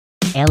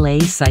LA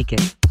Psychic.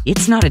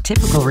 It's not a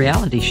typical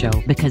reality show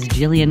because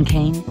Gillian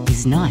Kane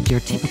is not your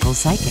typical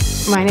psychic.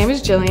 My name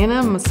is Gillian.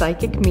 I'm a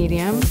psychic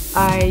medium.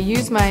 I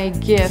use my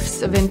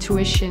gifts of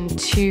intuition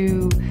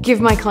to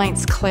give my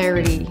clients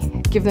clarity,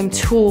 give them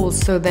tools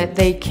so that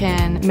they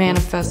can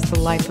manifest the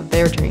life of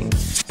their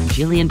dreams.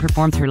 Gillian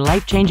performs her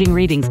life-changing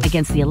readings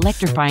against the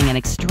electrifying and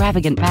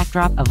extravagant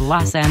backdrop of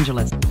Los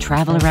Angeles.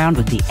 Travel around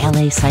with the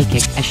LA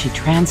Psychic as she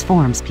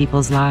transforms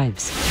people's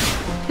lives.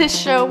 This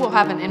show will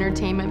have an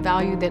entertainment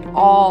value that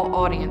all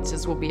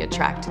audiences will be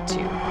attracted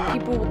to.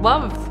 People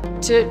love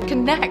to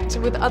connect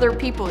with other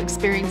people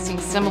experiencing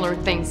similar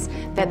things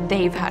that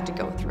they've had to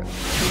go through.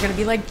 You're gonna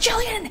be like,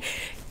 Gillian,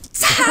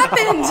 it's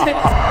happened!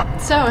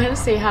 So,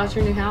 Hennessy, how's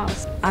your new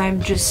house?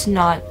 I'm just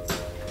not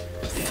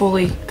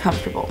fully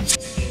comfortable.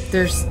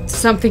 There's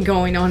something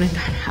going on in that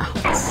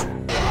house.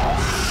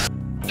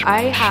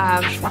 I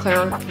have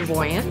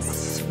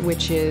clairvoyance,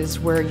 which is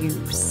where you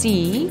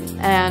see,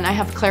 and I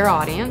have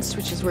clairaudience,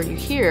 which is where you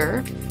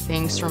hear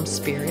things from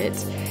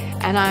spirit,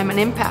 and I'm an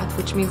empath,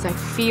 which means I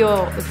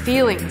feel the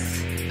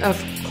feelings of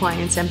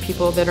clients and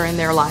people that are in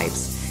their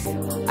lives.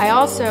 I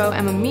also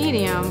am a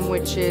medium,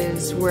 which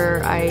is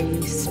where I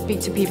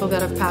speak to people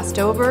that have passed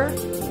over,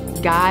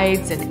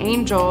 guides and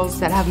angels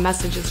that have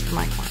messages for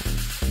my clients.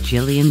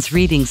 Gillian's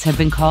readings have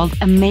been called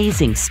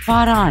amazing,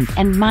 spot on,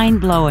 and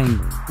mind-blowing.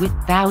 With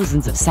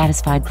thousands of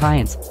satisfied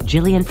clients,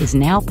 Gillian is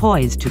now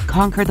poised to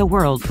conquer the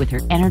world with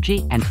her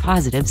energy and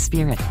positive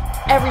spirit.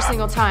 Every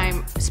single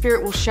time,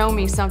 Spirit will show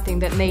me something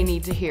that they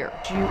need to hear.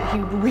 He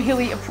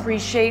really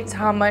appreciates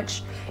how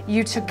much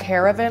you took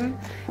care of him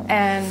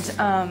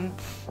and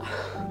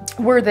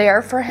were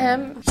there for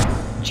him.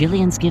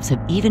 Gillian's gifts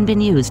have even been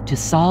used to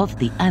solve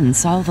the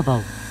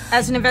unsolvable.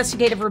 As an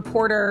investigative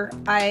reporter,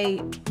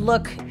 I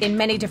look in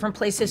many different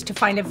places to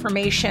find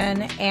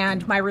information,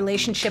 and my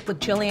relationship with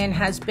Gillian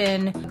has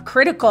been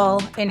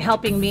critical in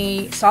helping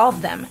me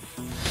solve them.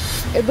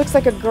 It looks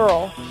like a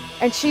girl,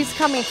 and she's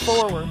coming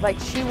forward, like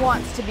she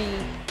wants to be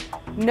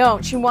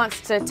known. She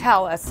wants to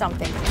tell us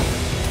something.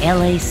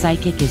 LA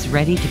Psychic is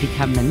ready to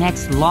become the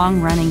next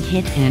long-running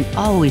hit in an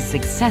always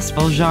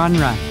successful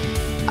genre.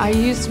 I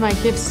used my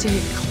gifts to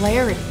get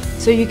clarity,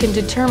 so you can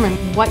determine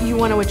what you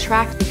want to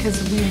attract,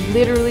 because we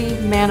literally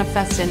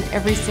manifest in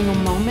every single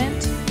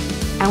moment,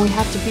 and we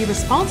have to be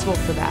responsible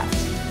for that.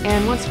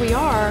 And once we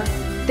are,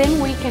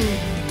 then we can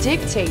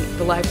dictate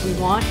the life we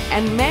want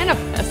and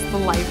manifest the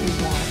life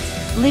we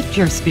want. Lift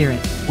your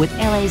spirit with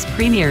LA's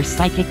premier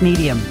psychic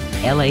medium,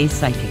 LA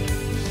Psychic.